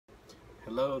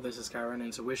Hello, this is Chiron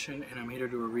Intuition, and I'm here to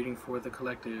do a reading for the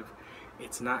collective.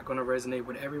 It's not going to resonate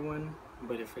with everyone,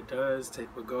 but if it does,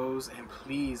 take what goes, and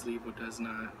please leave what does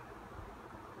not.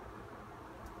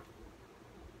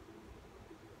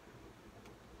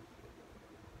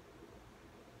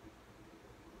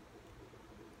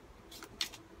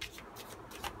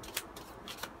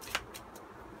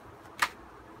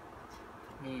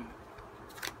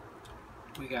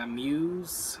 We got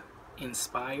Muse,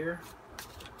 Inspire.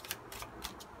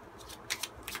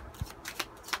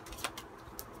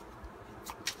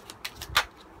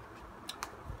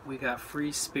 We got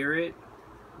Free Spirit,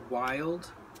 Wild.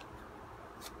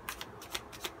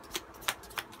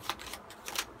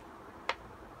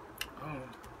 Oh.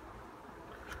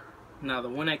 Now the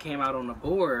one that came out on the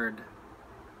board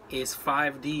is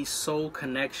 5D Soul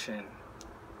Connection.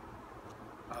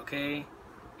 Okay?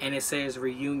 And it says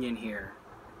Reunion here.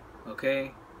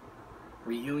 Okay?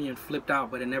 Reunion flipped out,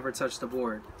 but it never touched the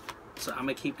board. So I'm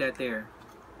going to keep that there.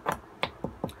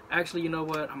 Actually, you know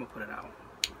what? I'm going to put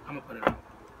it out.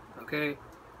 Okay?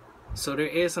 So there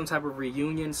is some type of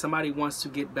reunion. Somebody wants to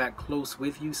get back close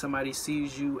with you. Somebody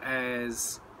sees you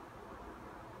as...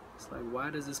 It's like, why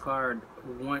does this card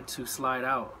want to slide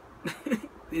out?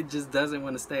 It just doesn't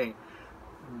want to stay.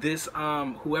 This,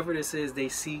 whoever this is, they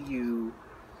see you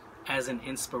as an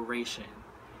inspiration.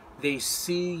 They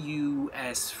see you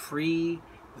as free.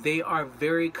 They are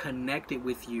very connected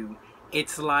with you.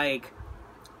 It's like,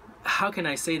 how can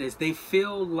I say this? They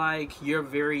feel like you're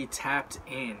very tapped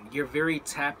in. You're very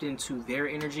tapped into their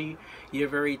energy. You're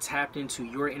very tapped into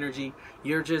your energy.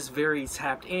 You're just very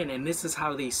tapped in. And this is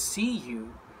how they see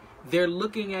you. They're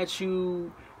looking at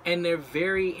you and they're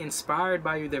very inspired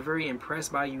by you. They're very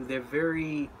impressed by you. They're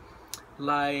very,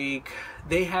 like,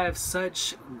 they have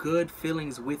such good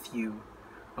feelings with you.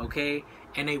 Okay?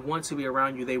 And they want to be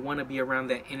around you. They want to be around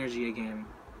that energy again.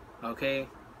 Okay?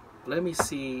 Let me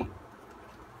see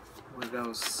what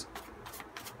else.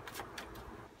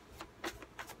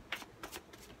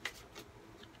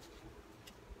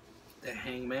 The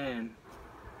Hangman.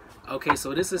 Okay,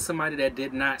 so this is somebody that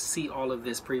did not see all of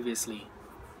this previously.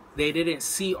 They didn't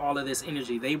see all of this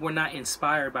energy. They were not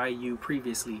inspired by you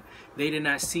previously. They did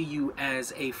not see you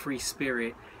as a free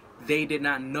spirit. They did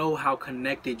not know how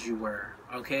connected you were.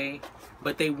 Okay?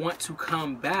 But they want to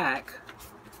come back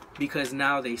because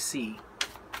now they see.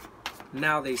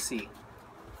 Now they see.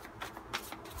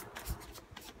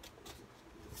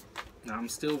 Now I'm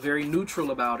still very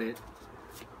neutral about it.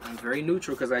 I'm very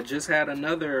neutral because I just had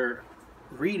another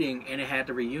reading and it had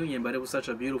the reunion, but it was such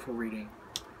a beautiful reading.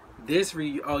 This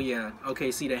oh yeah,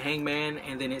 okay, see the Hangman,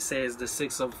 and then it says the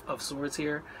Six of Swords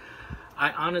here.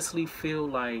 I honestly feel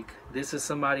like this is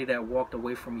somebody that walked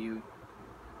away from you.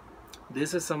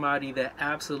 This is somebody that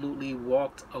absolutely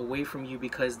walked away from you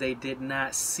because they did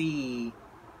not see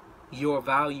your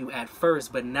value at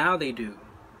first, but now they do.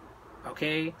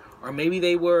 Okay? Or maybe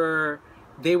they were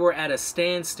at a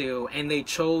standstill and they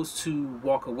chose to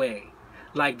walk away.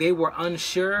 Like they were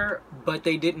unsure, but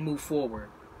they didn't move forward.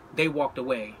 They walked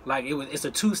away. Like it's a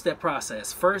two-step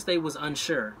process. First, they was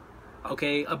unsure,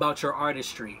 okay, about your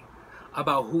artistry,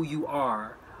 about who you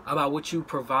are, about what you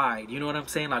provide. You know what I'm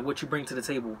saying? Like what you bring to the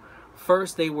table.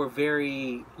 First, they were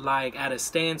very like at a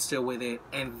standstill with it,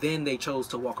 and then they chose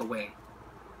to walk away.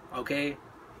 Okay?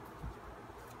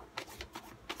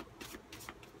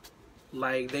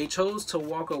 Like they chose to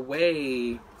walk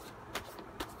away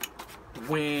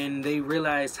when they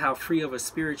realized how free of a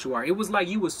spirit you are. It was like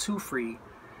you was too free.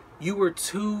 You were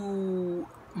too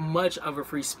much of a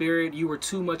free spirit. You were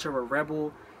too much of a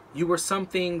rebel. You were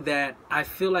something that I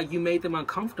feel like you made them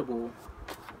uncomfortable.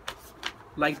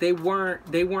 Like they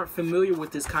weren't familiar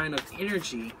with this kind of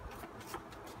energy.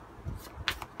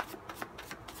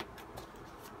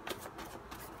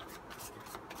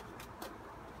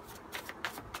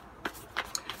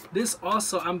 This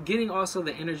also, I'm getting also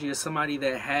the energy of somebody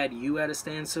that had you at a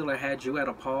standstill or had you at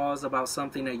a pause about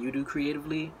something that you do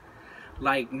creatively.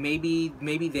 Like maybe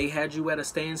they had you at a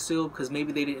standstill because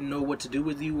maybe they didn't know what to do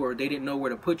with you, or they didn't know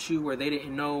where to put you, or they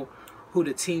didn't know who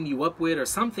to team you up with, or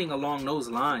something along those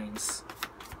lines.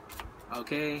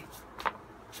 Okay?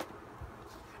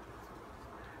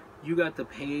 You got the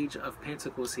Page of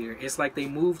Pentacles here. It's like they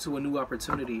moved to a new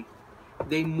opportunity.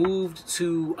 They moved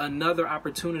to another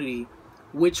opportunity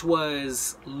which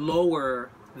was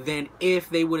lower than if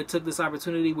they would have took this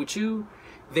opportunity with you.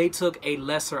 They took a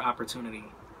lesser opportunity.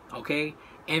 Okay?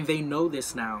 And they know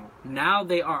this now. Now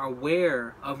they are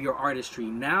aware of your artistry.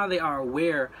 Now they are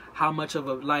aware how much of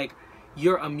a, like,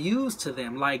 you're amused to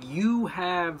them. Like, you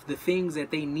have the things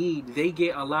that they need. They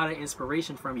get a lot of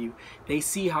inspiration from you. They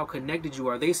see how connected you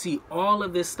are. They see all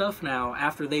of this stuff now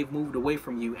after they've moved away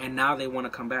from you, and now they want to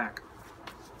come back.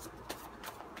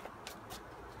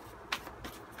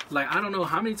 Like, I don't know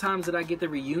how many times did I get the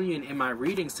reunion in my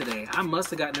readings today. I must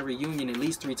have gotten a reunion at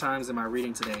least 3 times in my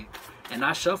reading today. And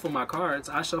I shuffle my cards.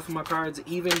 I shuffle my cards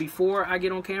even before I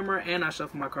get on camera, and I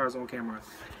shuffle my cards on camera.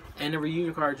 And the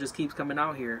reunion card just keeps coming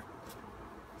out here.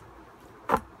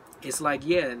 It's like,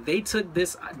 yeah, they took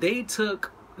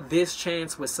this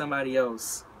chance with somebody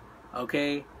else.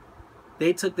 Okay?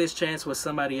 They took this chance with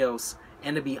somebody else.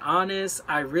 And to be honest,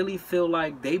 I really feel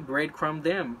like they breadcrumbed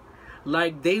them.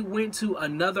 Like, they went to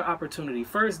another opportunity.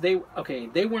 First, they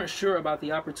weren't sure about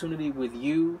the opportunity with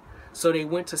you, so they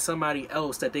went to somebody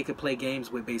else that they could play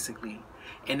games with, basically.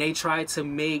 And they tried to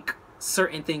make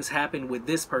certain things happen with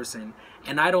this person.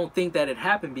 And I don't think that it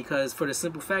happened, because for the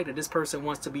simple fact that this person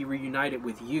wants to be reunited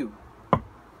with you.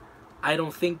 I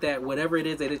don't think that whatever it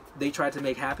is that they tried to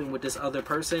make happen with this other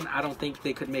person, I don't think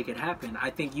they could make it happen.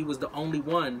 I think you was the only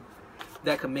one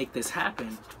that could make this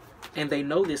happen. And they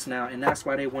know this now, and that's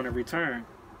why they want to return.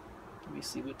 Let me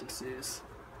see what this is.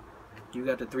 You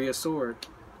got the 3 of Swords.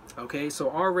 Okay, so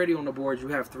already on the board you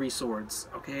have 3 swords.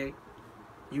 Okay,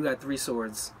 you got 3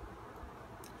 swords.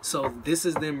 So this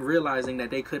is them realizing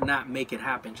that they could not make it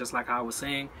happen. Just like I was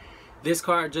saying, this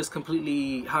card just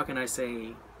completely, how can I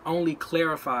say, only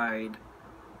clarified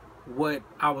what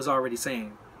I was already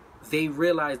saying. They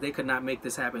realized they could not make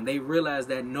this happen. They realized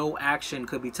that no action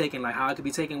could be taken. Like how it could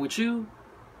be taken with you.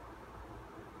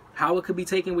 How it could be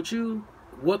taken with you.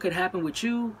 What could happen with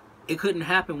you. It couldn't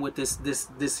happen with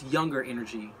this younger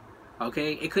energy.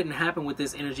 Okay? It couldn't happen with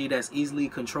this energy that's easily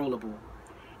controllable.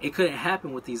 It couldn't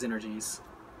happen with these energies.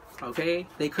 Okay?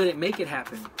 They couldn't make it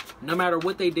happen. No matter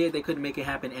what they did, they couldn't make it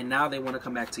happen. And now they want to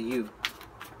come back to you.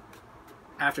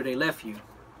 After they left you.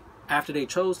 After they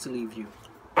chose to leave you.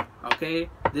 Okay?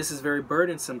 This is very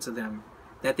burdensome to them.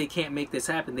 That they can't make this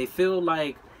happen. They feel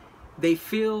like, they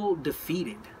feel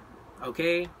defeated.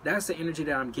 Okay? That's the energy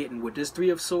that I'm getting. With this 3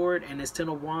 of Swords and this 10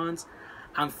 of Wands,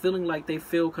 I'm feeling like they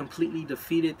feel completely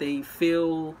defeated. They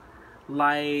feel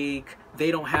like they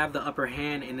don't have the upper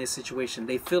hand in this situation.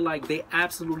 They feel like they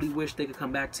absolutely wish they could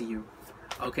come back to you.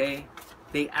 Okay?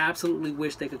 They absolutely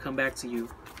wish they could come back to you.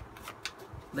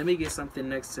 Let me get something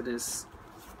next to this.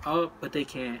 Oh, but they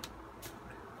can't.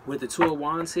 With the 2 of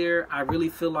Wands here, I really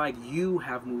feel like you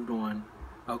have moved on.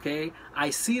 Okay? I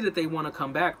see that they want to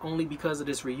come back only because of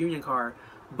this reunion card.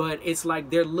 But it's like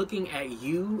they're looking at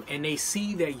you and they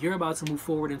see that you're about to move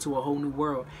forward into a whole new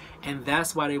world. And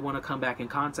that's why they want to come back in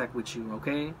contact with you.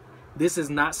 Okay? This is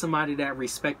not somebody that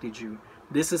respected you.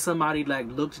 This is somebody that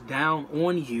looked down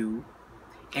on you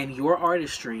and your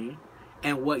artistry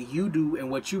and what you do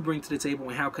and what you bring to the table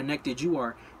and how connected you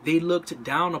are. They looked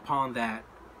down upon that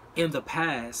in the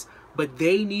past. But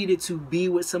they needed to be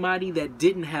with somebody that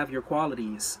didn't have your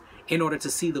qualities in order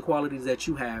to see the qualities that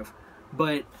you have.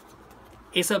 But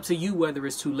it's up to you whether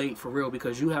it's too late for real,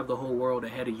 because you have the whole world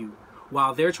ahead of you.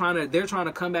 While they're trying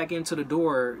to come back into the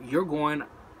door, you're going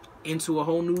into a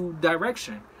whole new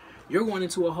direction. You're going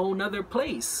into a whole nother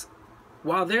place.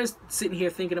 While they're sitting here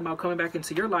thinking about coming back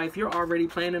into your life, you're already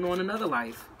planning on another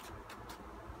life.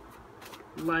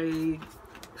 Like,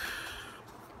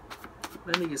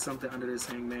 let me get something under this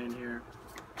Hangman here.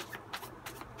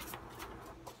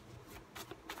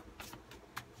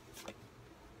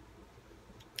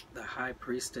 The High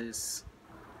Priestess.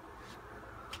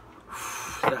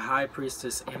 The High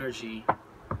Priestess energy.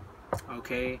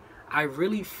 Okay? I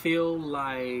really feel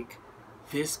like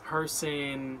this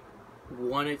person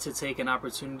wanted to take an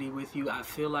opportunity with you. I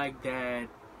feel like that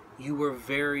you were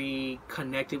very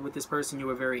connected with this person. You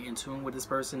were very in tune with this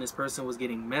person. This person was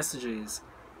getting messages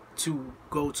to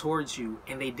go towards you,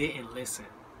 and they didn't listen.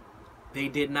 They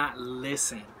did not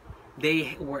listen.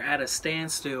 They were at a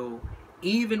standstill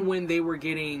even when they were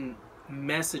getting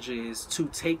messages to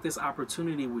take this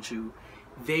opportunity with you.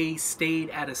 They stayed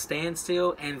at a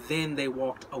standstill and then they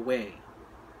walked away.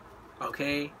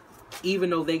 Okay? Even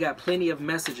though they got plenty of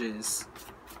messages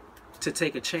to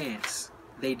take a chance,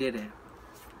 they didn't.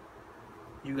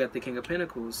 You got the King of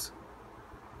Pentacles.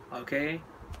 Okay?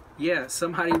 Yeah,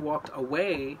 somebody walked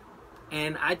away,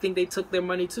 and I think they took their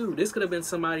money too. This could have been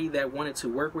somebody that wanted to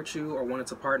work with you or wanted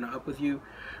to partner up with you,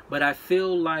 but I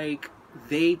feel like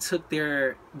they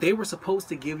were supposed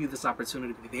to give you this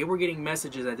opportunity. They were getting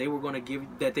messages that they were going to give,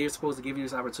 that they're supposed to give you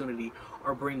this opportunity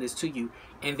or bring this to you,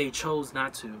 and they chose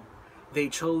not to. They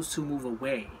chose to move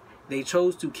away. They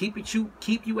chose to keep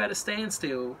you at a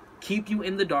standstill, keep you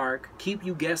in the dark, keep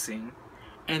you guessing,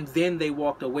 and then they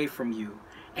walked away from you.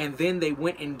 and then they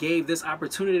went and gave this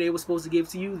opportunity they were supposed to give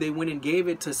to you, they went and gave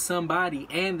it to somebody,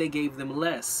 and they gave them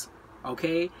less,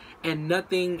 okay? And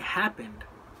nothing happened.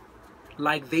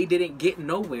 Like, they didn't get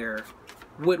nowhere.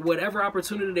 With whatever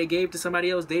opportunity they gave to somebody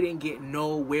else, they didn't get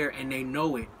nowhere, and they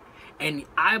know it. And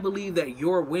I believe that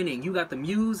you're winning. You got the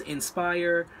Muse,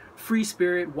 Inspire, Free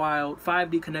Spirit, Wild,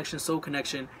 5D Connection, Soul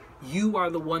Connection. You are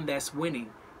the one that's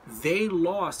winning. They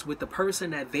lost with the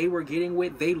person that they were getting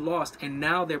with. They lost, and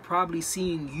now they're probably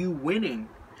seeing you winning,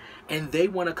 and they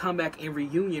want to come back in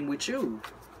reunion with you.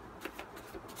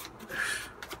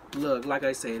 Look, like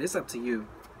I said, it's up to you.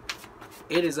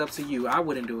 It is up to you. I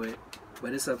wouldn't do it,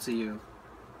 but it's up to you.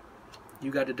 You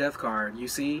got the Death card. You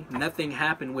see, nothing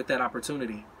happened with that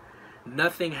opportunity.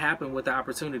 Nothing happened with the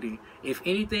opportunity. If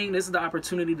anything, this is the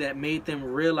opportunity that made them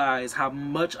realize how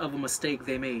much of a mistake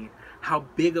they made. How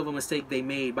big of a mistake they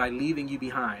made by leaving you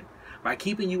behind. By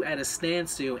keeping you at a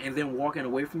standstill and then walking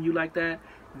away from you like that,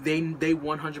 they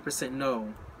 100%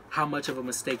 know how much of a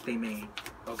mistake they made.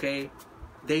 Okay?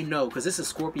 They know, because this is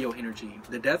Scorpio energy.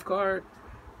 The Death card,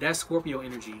 that's Scorpio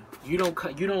energy. You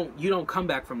don't come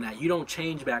back from that. You don't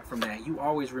change back from that. You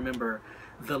always remember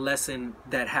the lesson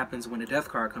that happens when the Death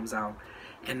card comes out.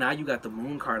 And now you got the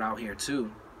Moon card out here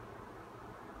too.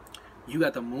 You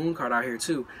got the Moon card out here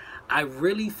too. I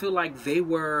really feel like they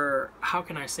were, how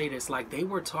can I say this? Like, they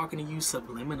were talking to you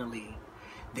subliminally.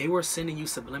 They were sending you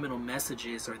subliminal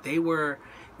messages, or they were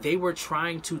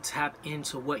trying to tap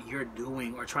into what you're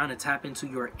doing, or trying to tap into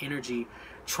your energy,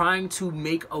 trying to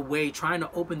make a way, trying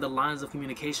to open the lines of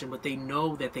communication, but they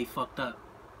know that they fucked up.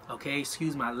 Okay,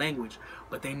 excuse my language,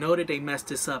 but they know that they messed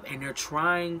this up, and they're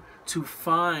trying to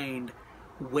find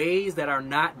ways that are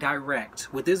not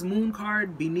direct. With this Moon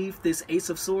card beneath this Ace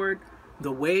of Swords,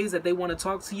 the ways that they want to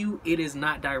talk to you, it is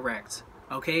not direct.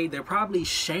 Okay, they're probably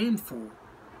shameful.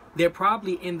 They're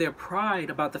probably in their pride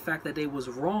about the fact that they was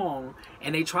wrong,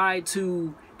 and they tried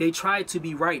to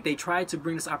be right. They tried to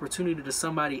bring this opportunity to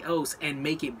somebody else and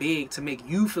make it big to make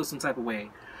you feel some type of way.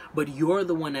 But you're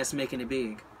the one that's making it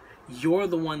big. You're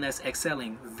the one that's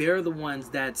excelling. They're the ones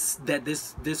that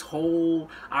this whole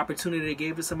opportunity they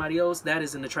gave to somebody else, that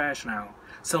is in the trash now.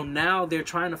 So now they're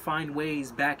trying to find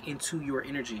ways back into your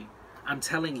energy. I'm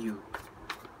telling you.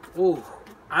 Oh,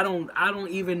 I don't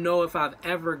even know if I've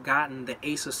ever gotten the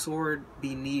Ace of Swords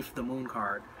beneath the Moon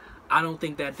card. I don't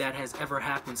think that has ever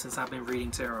happened since I've been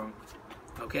reading tarot.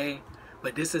 Okay?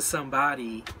 But this is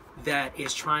somebody that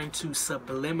is trying to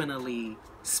subliminally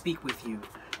speak with you.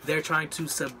 They're trying to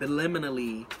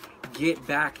subliminally get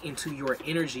back into your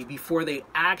energy before they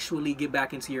actually get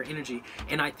back into your energy.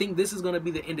 And I think this is going to be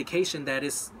the indication that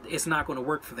it's not going to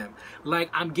work for them.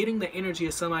 Like, I'm getting the energy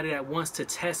of somebody that wants to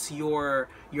test your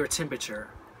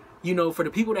temperature. You know, for the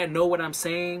people that know what I'm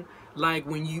saying, like,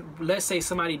 when you, let's say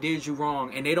somebody did you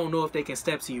wrong and they don't know if they can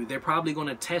step to you, they're probably going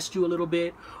to test you a little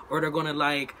bit, or they're going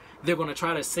to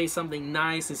try to say something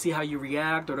nice and see how you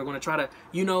react, or they're going to try to,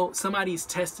 you know, somebody's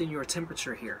testing your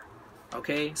temperature here,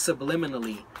 okay,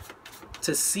 subliminally,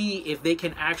 to see if they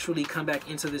can actually come back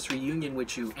into this reunion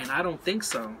with you. And I don't think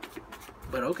so,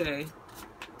 but okay.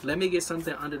 Let me get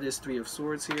something under this Three of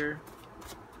Swords here.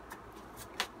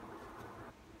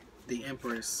 The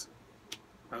Empress.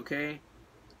 Okay?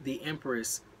 The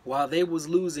Empress. While they was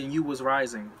losing, you was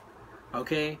rising.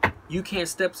 Okay? You can't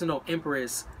step to no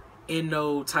Empress in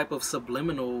no type of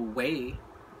subliminal way.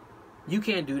 You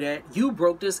can't do that. You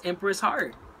broke this Empress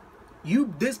heart.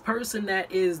 This person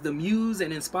that is the Muse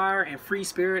and Inspire and Free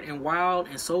Spirit and Wild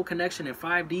and Soul Connection and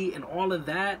 5D and all of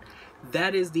that,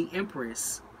 that is the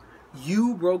Empress.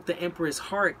 You broke the Empress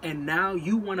heart, and now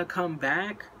you want to come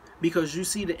back because you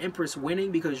see the Empress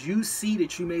winning, because you see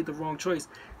that you made the wrong choice.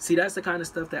 See, that's the kind of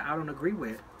stuff that I don't agree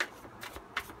with.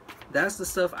 That's the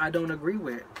stuff I don't agree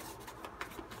with.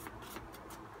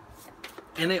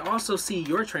 And they also see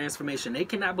your transformation. They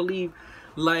cannot believe,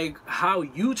 like, how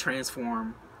you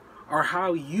transform or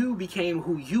how you became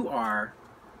who you are.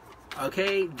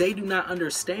 Okay? They do not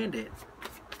understand it.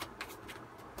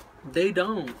 They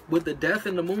don't. With the Death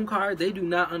and the Moon card, they do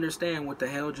not understand what the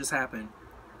hell just happened.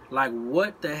 Like,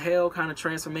 what the hell kind of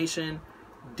transformation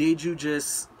did you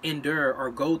just endure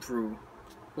or go through?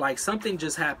 Like, something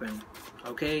just happened,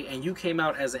 okay? And you came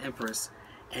out as an Empress,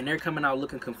 and they're coming out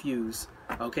looking confused,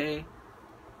 okay?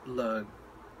 Look,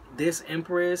 this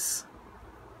Empress,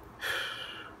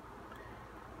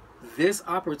 this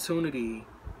opportunity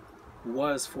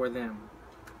was for them,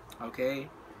 okay?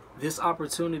 This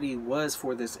opportunity was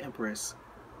for this Empress,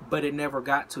 but it never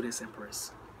got to this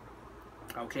Empress,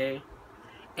 okay?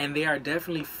 And they are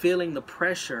definitely feeling the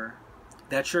pressure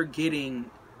that you're getting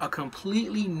a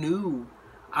completely new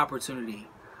opportunity,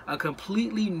 a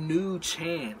completely new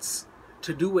chance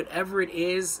to do whatever it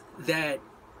is that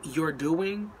you're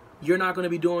doing, you're not going to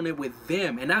be doing it with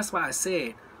them. And that's why I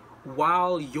said,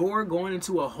 while you're going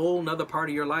into a whole nother part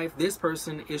of your life, this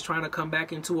person is trying to come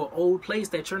back into an old place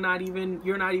that you're not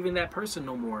even that person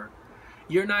no more.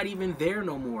 You're not even there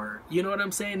no more. You know what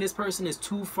I'm saying? This person is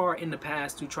too far in the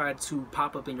past to try to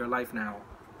pop up in your life now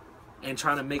and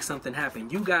trying to make something happen.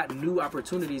 You got new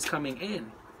opportunities coming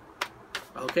in.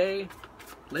 Okay?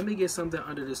 Let me get something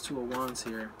under this Two of Wands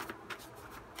here.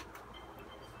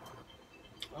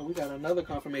 Oh, we got another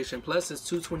confirmation. Plus, it's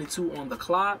 2:22 on the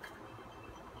clock.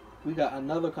 We got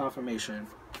another confirmation.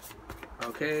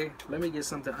 Okay? Let me get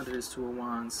something under this Two of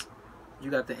Wands.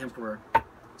 You got the Emperor.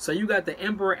 So you got the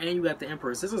Emperor and you got the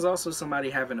Empress. This is also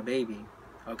somebody having a baby.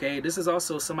 Okay? This is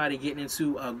also somebody getting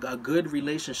into a good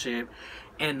relationship.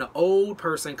 And the old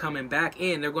person coming back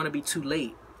in, they're going to be too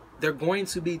late. They're going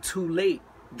to be too late.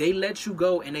 They let you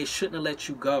go and they shouldn't have let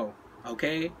you go.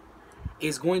 Okay?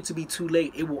 It's going to be too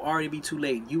late. It will already be too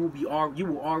late. You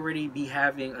will already be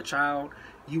having a child.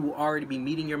 You will already be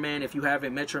meeting your man if you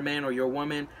haven't met your man or your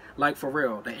woman. Like, for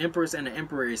real. The Empress and the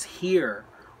Emperor is here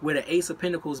with the Ace of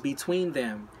Pentacles between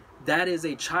them. That is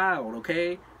a child,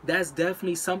 okay? That's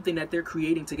definitely something that they're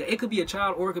creating together. It could be a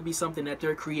child or it could be something that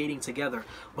they're creating together.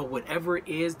 But whatever it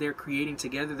is they're creating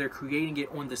together, they're creating it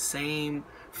on the same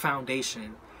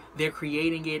foundation. They're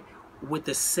creating it with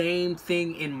the same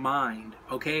thing in mind,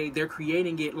 okay? They're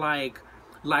creating it like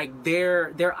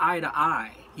they're eye to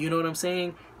eye. You know what I'm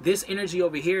saying? This energy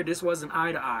over here, this wasn't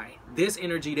eye to eye. This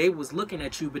energy, they was looking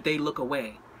at you, but they look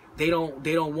away. They don't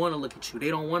want to look at you. They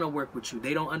don't want to work with you.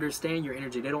 They don't understand your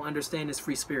energy. They don't understand this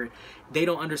free spirit. They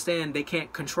don't understand they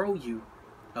can't control you.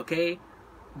 Okay?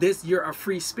 You're a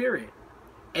free spirit.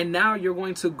 And now you're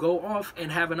going to go off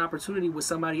and have an opportunity with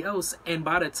somebody else. And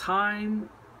by the time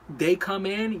they come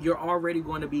in, you're already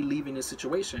going to be leaving the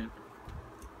situation.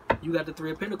 You got the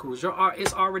Three of Pentacles.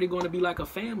 It's already going to be like a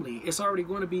family. It's already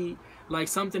going to be like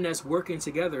something that's working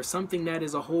together. Something that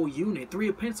is a whole unit. Three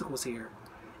of Pentacles here.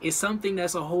 It's something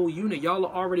that's a whole unit. Y'all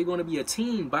are already going to be a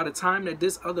team. By the time that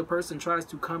this other person tries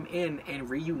to come in and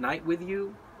reunite with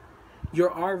you,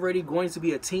 you're already going to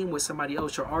be a team with somebody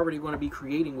else. You're already going to be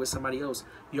creating with somebody else.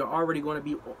 You're already going to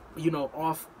be, you know,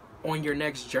 off on your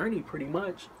next journey pretty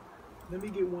much. Let me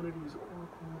get one of these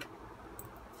oracles.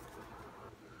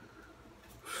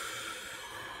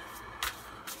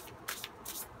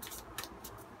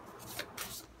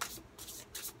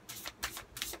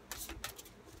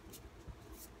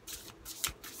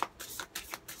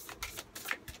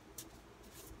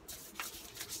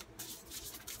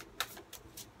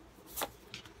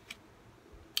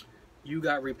 You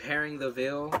got repairing the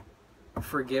veil,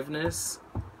 forgiveness.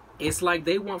 It's like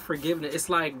they want forgiveness. It's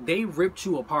like they ripped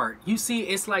you apart. You see,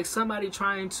 it's like somebody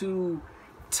trying to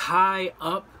tie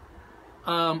up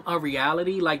a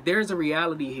reality. Like there's a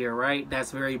reality here, right?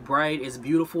 That's very bright. It's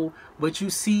beautiful. But you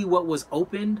see what was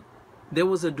opened? There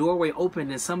was a doorway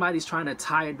opened and somebody's trying to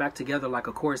tie it back together like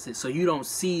a corset. So you don't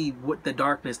see what the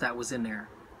darkness that was in there.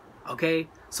 Okay?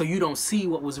 So you don't see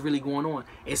what was really going on.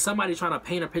 It's somebody trying to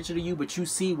paint a picture to you, but you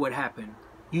see what happened.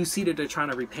 You see that they're trying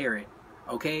to repair it.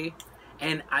 Okay?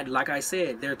 And like I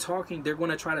said, they're going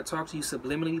to try to talk to you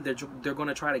subliminally. They're going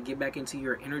to try to get back into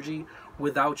your energy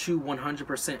without you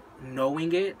 100%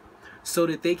 knowing it, so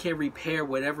that they can repair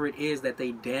whatever it is that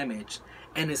they damaged.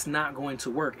 And it's not going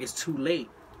to work. It's too late.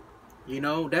 You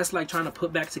know, that's like trying to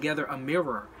put back together a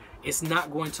mirror. It's not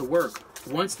going to work.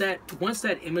 Once that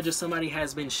image of somebody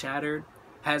has been shattered,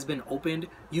 has been opened,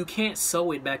 you can't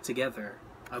sew it back together.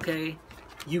 Okay?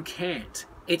 You can't.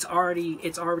 It's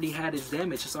already had its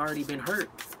damage. It's already been hurt.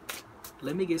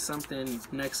 Let me get something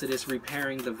next to this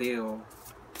repairing the veil.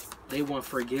 They want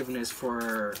forgiveness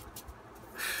for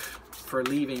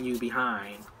leaving you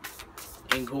behind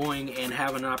and going and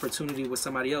having an opportunity with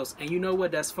somebody else. And you know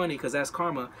what? That's funny, because that's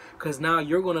karma. Because now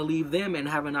you're going to leave them and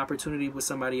have an opportunity with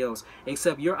somebody else.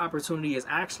 Except your opportunity is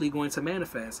actually going to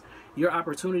manifest. Your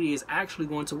opportunity is actually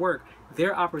going to work.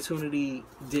 Their opportunity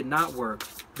did not work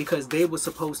because they were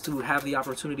supposed to have the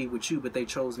opportunity with you, but they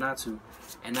chose not to.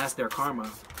 And that's their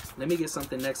karma. Let me get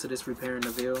something next to this repairing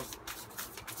the veil.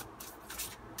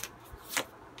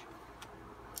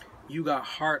 You got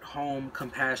heart, home,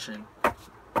 compassion.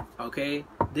 Okay,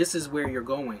 this is where you're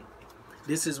going.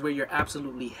 This is where you're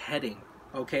absolutely heading.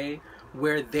 Okay,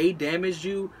 where they damaged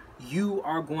you, you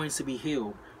are going to be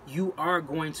healed. You are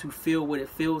going to feel what it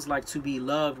feels like to be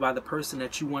loved by the person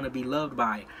that you want to be loved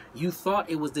by. You thought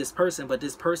it was this person, but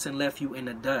this person left you in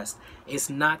the dust.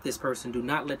 It's not this person. Do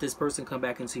not let this person come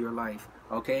back into your life.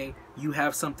 Okay, you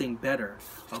have something better.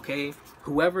 Okay,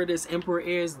 whoever this emperor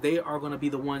is, they are going to be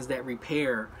the ones that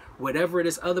repair whatever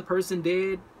this other person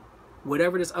did.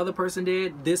 whatever this other person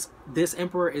did, this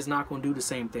Emperor is not going to do the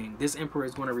same thing. This Emperor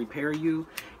is going to repair you,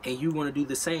 and you want to do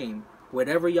the same.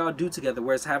 Whatever y'all do together,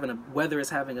 whether it's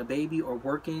having a baby or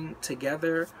working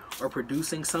together or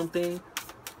producing something,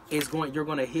 you're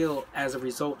going to heal as a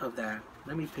result of that.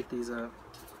 Let me pick these up.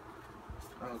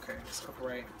 Okay, it's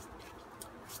upright.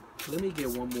 Let me get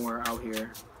one more out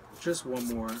here. Just one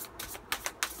more.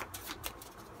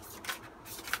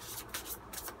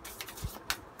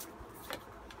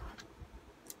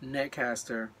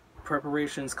 Netcaster.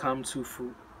 Preparations come to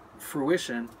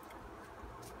fruition.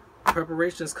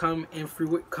 Preparations come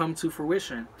to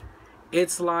fruition.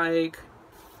 It's like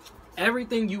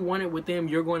everything you wanted with them,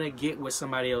 you're going to get with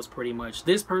somebody else pretty much.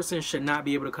 This person should not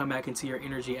be able to come back into your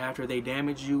energy after they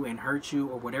damaged you and hurt you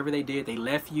or whatever they did. They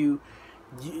left you.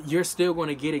 You're still going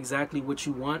to get exactly what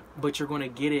you want, but you're going to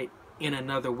get it in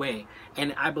another way.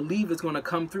 And I believe it's going to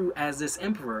come through as this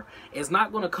Emperor. It's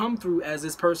not going to come through as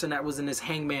this person that was in this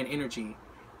hangman energy.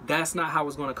 That's not how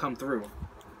it's going to come through.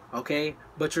 Okay,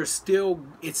 but it's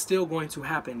still going to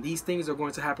happen. These things are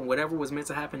going to happen. Whatever was meant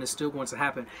to happen is still going to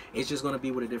happen. It's just going to be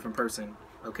with a different person.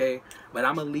 Okay, but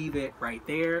I'm gonna leave it right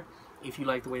there. If you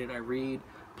like the way that I read,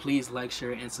 please like,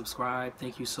 share, and subscribe.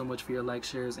 Thank you so much for your likes,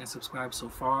 shares, and subscribe so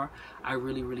far. I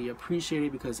really, really appreciate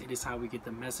it, because it is how we get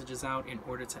the messages out in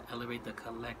order to elevate the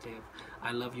collective.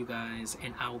 I love you guys,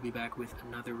 and I will be back with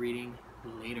another reading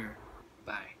later.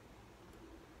 Bye.